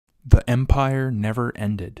The Empire Never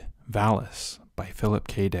Ended, VALIS by Philip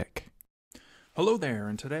K. Dick. Hello there,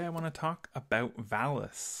 and today I want to talk about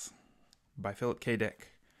VALIS by Philip K. Dick.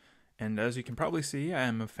 And as you can probably see, I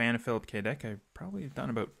am a fan of Philip K. Dick. I've probably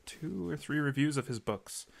done about 2 or 3 reviews of his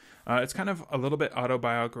books. It's kind of a little bit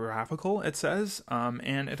autobiographical, it says,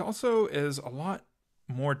 and it also is a lot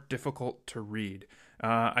more difficult to read.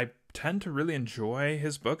 I tend to really enjoy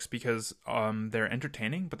his books because they're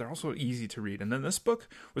entertaining, but they're also easy to read. And then this book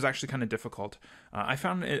was actually kind of difficult. I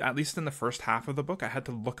found it, at least in the first half of the book, I had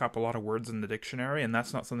to look up a lot of words in the dictionary, and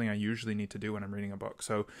that's not something I usually need to do when I'm reading a book.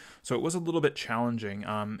 So it was a little bit challenging.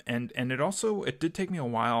 And it did take me a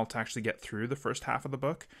while to actually get through the first half of the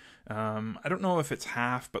book. I don't know if it's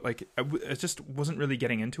half, but like it just wasn't really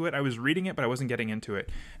getting into it. I was reading it, but I wasn't getting into it.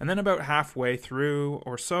 And then about halfway through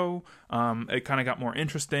or so, it kind of got more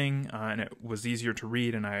interesting, and it was easier to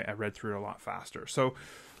read, and I read through it a lot faster.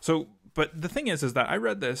 But the thing is that I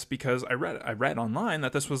read this because I read online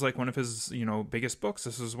that this was like one of his, biggest books.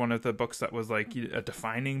 This was one of the books that was like a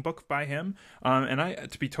defining book by him.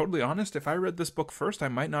 To be totally honest, if I read this book first, I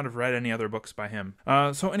might not have read any other books by him.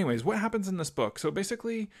 So anyways, what happens in this book? So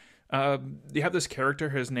basically, you have this character.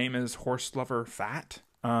 His name is Horse Lover Fat.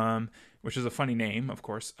 Which is a funny name, of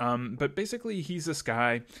course. But basically, he's this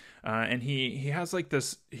guy, and he has like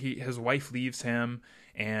this. His wife leaves him,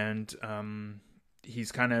 and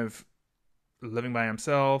he's kind of living by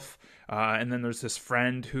himself. And then there's this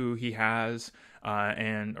friend who he has,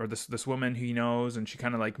 or this woman he knows, and she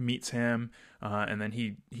kind of like meets him, and then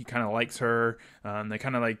he kind of likes her. They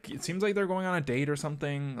kind of like, it seems like they're going on a date or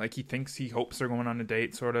something. Like he hopes they're going on a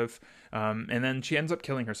date, sort of. And then she ends up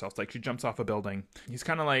killing herself. Like she jumps off a building. He's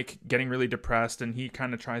kind of like getting really depressed, and he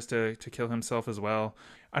kind of tries to kill himself as well.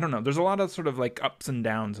 I don't know. There's a lot of sort of like ups and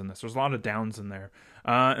downs in this. There's a lot of downs in there.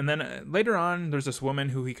 And then later on, there's this woman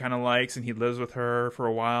who he kind of likes, and he lives with her for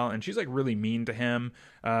a while, and she's like really mean to him.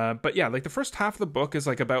 But yeah, like the first half of the book is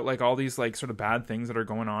like about like all these like sort of bad things that are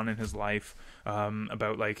going on in his life,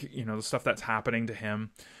 about like, the stuff that's happening to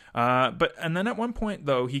him. And then at one point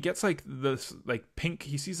though, he gets like this like pink,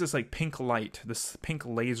 he sees this like pink light, this pink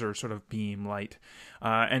laser sort of beam light.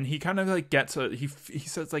 And he kind of like gets he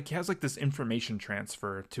says like he has like this information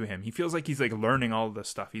transfer to him. He feels like he's like learning all of this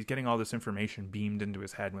stuff. He's getting all this information beamed into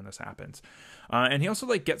his head when this happens. And he also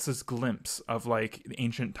like gets this glimpse of like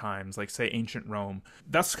ancient times, like say ancient Rome.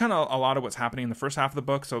 That's kind of a lot of what's happening in the first half of the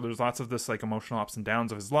book. So there's lots of this like emotional ups and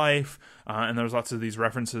downs of his life. And there's lots of these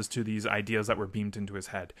references to these ideas that were beamed into his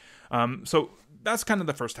head. So that's kind of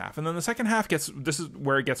the first half. And then the second half this is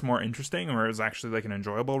where it gets more interesting, where it's actually like an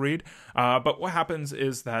enjoyable read. But what happens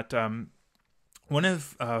is that one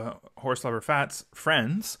of Horse Lover Fat's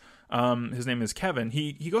friends, his name is Kevin,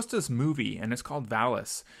 he goes to this movie, and it's called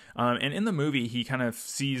VALIS. And in the movie, he kind of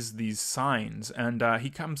sees these signs, and he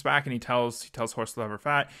comes back and he tells Horse Lover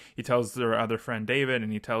Fat, he tells their other friend David,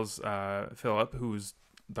 and he tells Philip, who's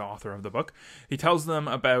the author of the book. He tells them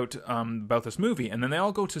about this movie, and then they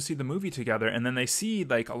all go to see the movie together, and then they see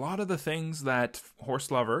like a lot of the things that Horse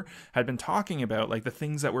Lover had been talking about, like the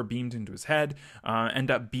things that were beamed into his head, end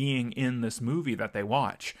up being in this movie that they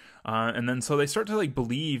watch. And then so they start to like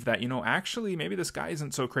believe that, actually maybe this guy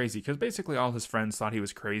isn't so crazy, because basically all his friends thought he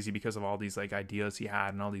was crazy because of all these like ideas he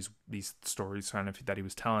had and all these stories kind of that he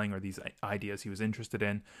was telling, or these ideas he was interested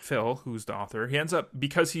in. Phil, who's the author, he ends up,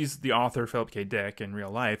 because he's the author, Philip K. Dick, in real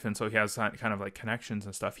life, and so he has kind of like connections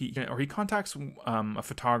and stuff. He contacts a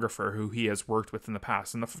photographer who he has worked with in the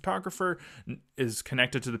past, and the photographer is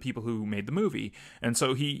connected to the people who made the movie, and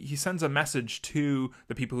so he sends a message to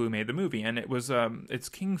the people who made the movie, and it's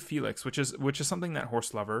King Felix, which is something that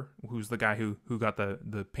Horse Lover, who's the guy who got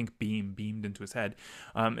the pink beam beamed into his head,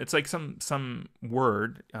 it's like some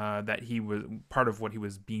word that he was part of what he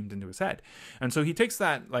was beamed into his head. And so he takes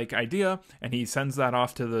that like idea, and he sends that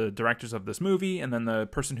off to the directors of this movie, and then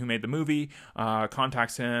the person who made the movie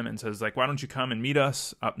contacts him and says like, why don't you come and meet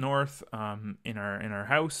us up north in our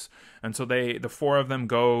house? And so the 4 of them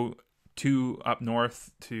go to up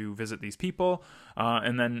north to visit these people,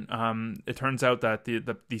 and then it turns out that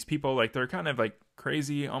these people, like, they're kind of like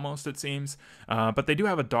crazy almost, it seems, but they do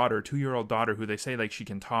have a daughter, 2-year-old daughter, who they say like she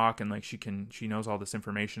can talk, and like she knows all this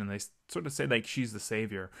information, and they sort of say like she's the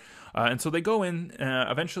savior. And so they go in,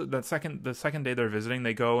 eventually the second day they're visiting,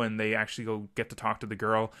 they go and they actually go get to talk to the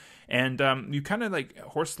girl, and you kind of like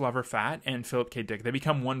Horse Lover Fat and Philip K. Dick, they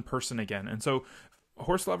become one person again. And so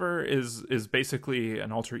Horse Lover is basically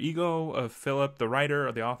an alter ego of Philip, the writer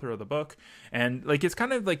or the author of the book, and like it's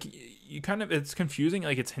kind of like it's confusing.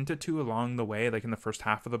 Like it's hinted to along the way, like in the first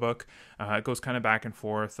half of the book. It goes kind of back and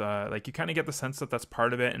forth. Like you kind of get the sense that that's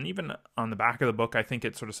part of it, and even on the back of the book, I think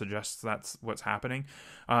it sort of suggests that's what's happening.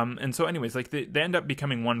 And so, anyways, like they end up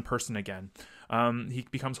becoming one person again. He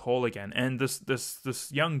becomes whole again, and this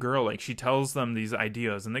young girl, like she tells them these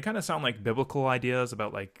ideas, and they kind of sound like biblical ideas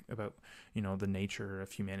about the nature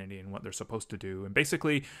of humanity and what they're supposed to do. And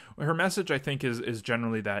basically, her message, I think, is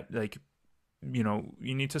generally that, like, you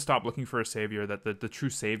need to stop looking for a savior, that the true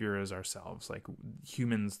savior is ourselves, like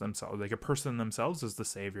humans themselves, like a person themselves is the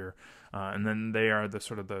savior, and then they are the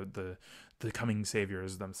sort of the coming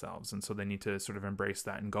saviors themselves, and so they need to sort of embrace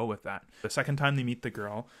that and go with that. The second time they meet the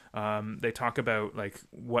girl, they talk about like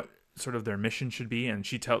what sort of their mission should be, and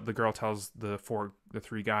the girl tells the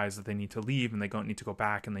three guys that they need to leave, and they don't need to go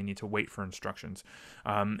back, and they need to wait for instructions.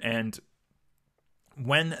 And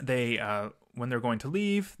when they're going to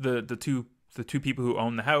leave, the two people who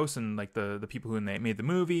own the house and like the people who made the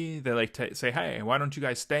movie, they like to say, hey, why don't you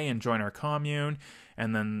guys stay and join our commune?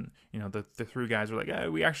 And then, the three guys are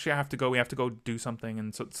like, we actually have to go. We have to go do something.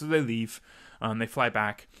 And so they leave. They fly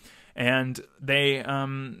back. And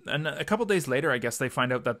and a couple days later, I guess they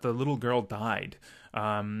find out that the little girl died.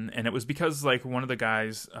 And it was because like one of the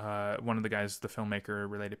guys, the filmmaker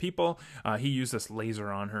related people, he used this laser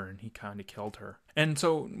on her and he kind of killed her. And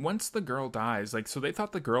so once the girl dies, like, so they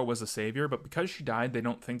thought the girl was a savior, but because she died, they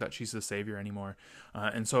don't think that she's the savior anymore.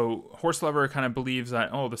 And so Horse Lover kind of believes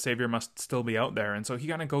that, the savior must still be out there. And so he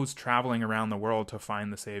kind of goes traveling around the world to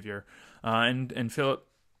find the savior. And Philip,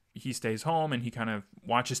 he stays home and he kind of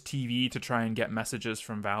watches TV to try and get messages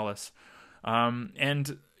from VALIS.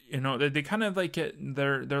 And they kind of like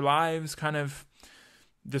their lives kind of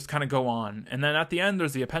just kind of go on. And then at the end,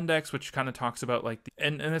 there's the appendix, which kind of talks about like,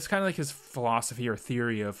 and it's kind of like his philosophy or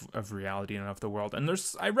theory of reality and of the world. And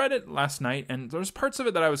I read it last night, and there's parts of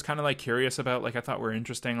it that I was kind of like curious about, like I thought were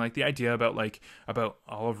interesting, like the idea about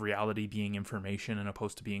all of reality being information and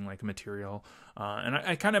opposed to being like material. And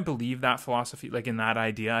I kind of believe that philosophy, like in that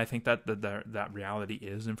idea. I think that that reality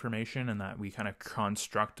is information, and that we kind of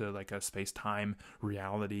construct a space-time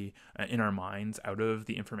reality in our minds out of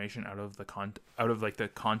the information, out of the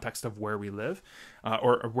context of where we live,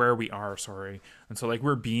 or where we are, sorry. And so like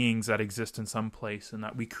we're beings that exist in some place, and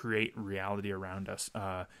that we create reality around us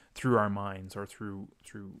through our minds, or through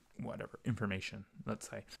whatever information, let's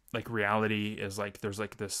say. Like reality is like, there's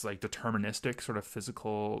like this like deterministic sort of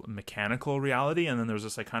physical mechanical reality, and then there's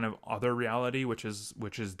this like kind of other reality which is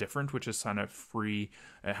different, which is kind of free.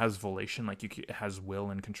 It has volition, like it has will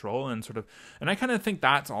and control, and I kind of think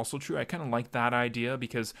that's also true. I kind of like that idea,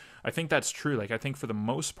 because I think that's true. Like I think for the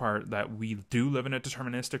most part that we do live in a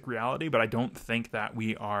deterministic reality, but I don't think that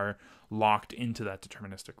we are locked into that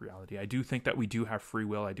deterministic reality. I do think that we do have free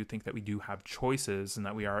will. I do think that we do have choices, and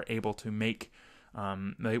that we are able to make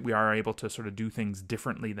we are able to sort of do things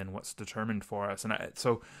differently than what's determined for us. And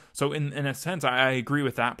so in a sense, I agree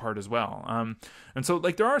with that part as well. And so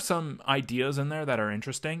like there are some ideas in there that are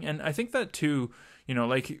interesting, and I think that too,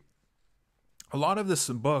 like a lot of this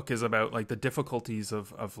book is about like the difficulties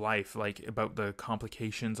of life, like about the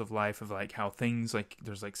complications of life, of like how things, like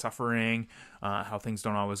there's like suffering, how things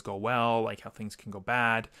don't always go well, like how things can go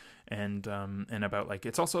bad, and about like,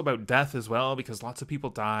 it's also about death as well, because lots of people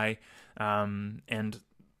die, and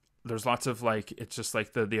there's lots of like, it's just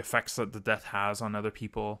like the effects that the death has on other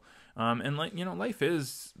people, and like, life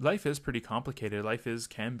is pretty complicated.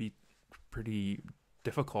 Can be pretty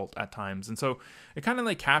difficult at times, and so it kind of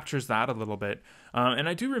like captures that a little bit. And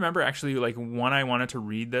I do remember actually, like, when I wanted to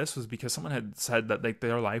read this was because someone had said that like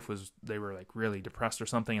their life was, they were like really depressed or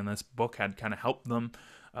something, and this book had kind of helped them.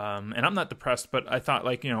 And I'm not depressed, but I thought,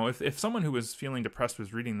 like, if someone who was feeling depressed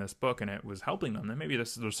was reading this book and it was helping them, then maybe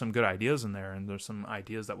there's some good ideas in there, and there's some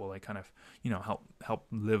ideas that will like kind of, help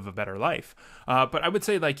live a better life. But I would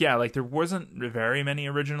say like, yeah, like there wasn't very many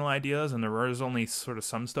original ideas, and there was only sort of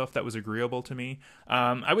some stuff that was agreeable to me.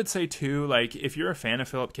 I would say too, like if you're a fan of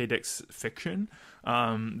Philip K. Dick's fiction,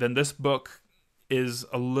 then this book is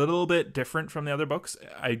a little bit different from the other books.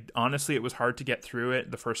 Honestly, it was hard to get through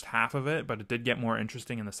it, the first half of it, but it did get more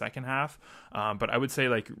interesting in the second half. But I would say,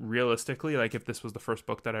 like, realistically, like if this was the first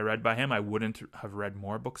book that I read by him, I wouldn't have read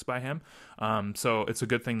more books by him. So it's a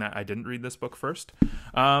good thing that I didn't read this book first.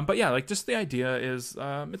 But yeah, like just the idea is,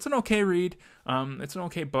 it's an okay read. It's an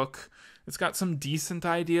okay book. It's got some decent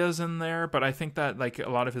ideas in there, but I think that like a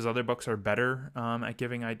lot of his other books are better at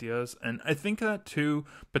giving ideas. And I think that too,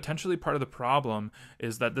 potentially part of the problem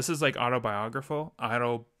is that this is like autobiographical,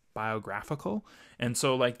 biographical, and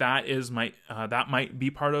so like that might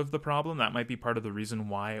be part of the problem. That might be part of the reason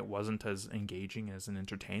why it wasn't as engaging as and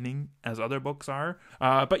entertaining as other books are.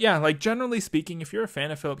 But yeah, like generally speaking, if you're a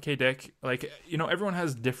fan of Philip K. Dick, like, you know, everyone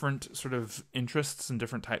has different sort of interests in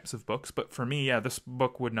different types of books. But for me, yeah, this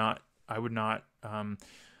book I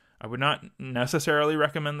would not necessarily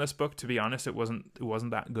recommend this book, to be honest. It wasn't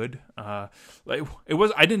that good. I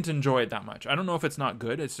didn't enjoy it that much. I don't know if it's not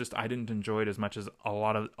good. It's just I didn't enjoy it as much as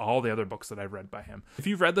all the other books that I've read by him. If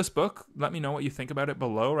you've read this book, let me know what you think about it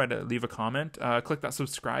below. Leave a comment. Click that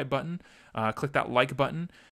subscribe button. Click that like button.